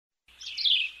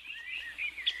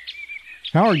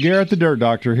Howard Garrett, the Dirt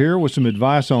Doctor, here with some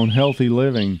advice on healthy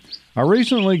living. I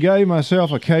recently gave myself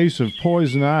a case of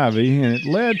poison ivy, and it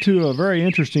led to a very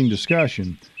interesting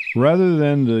discussion. Rather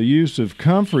than the use of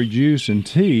comfrey juice and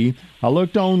tea, I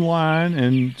looked online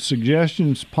and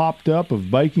suggestions popped up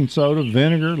of baking soda,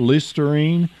 vinegar,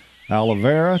 Listerine, aloe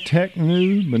vera,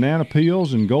 Technu, banana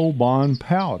peels, and Gold Bond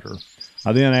powder.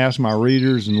 I then asked my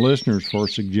readers and listeners for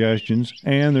suggestions,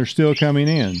 and they're still coming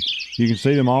in. You can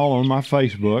see them all on my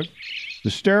Facebook. The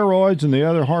steroids and the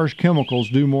other harsh chemicals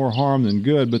do more harm than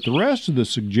good, but the rest of the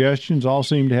suggestions all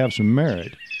seem to have some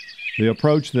merit. The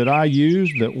approach that I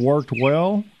used that worked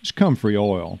well is comfrey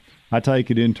oil. I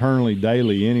take it internally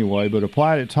daily anyway, but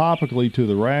applied it topically to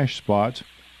the rash spots.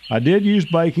 I did use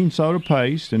baking soda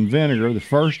paste and vinegar the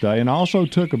first day, and also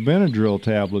took a Benadryl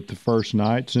tablet the first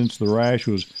night since the rash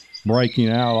was breaking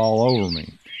out all over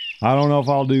me. I don't know if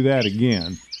I'll do that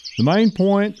again. The main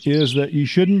point is that you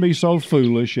shouldn't be so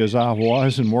foolish as I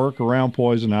was and work around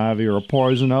poison ivy or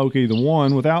poison oak, either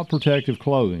one, without protective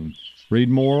clothing. Read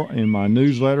more in my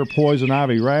newsletter, Poison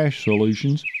Ivy Rash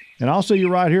Solutions, and I'll see you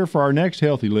right here for our next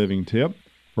healthy living tip.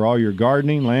 For all your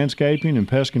gardening, landscaping, and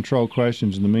pest control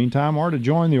questions in the meantime, or to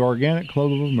join the Organic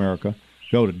Club of America,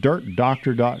 go to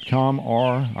dirtdoctor.com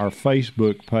or our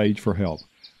Facebook page for help.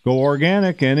 Go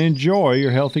organic and enjoy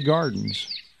your healthy gardens.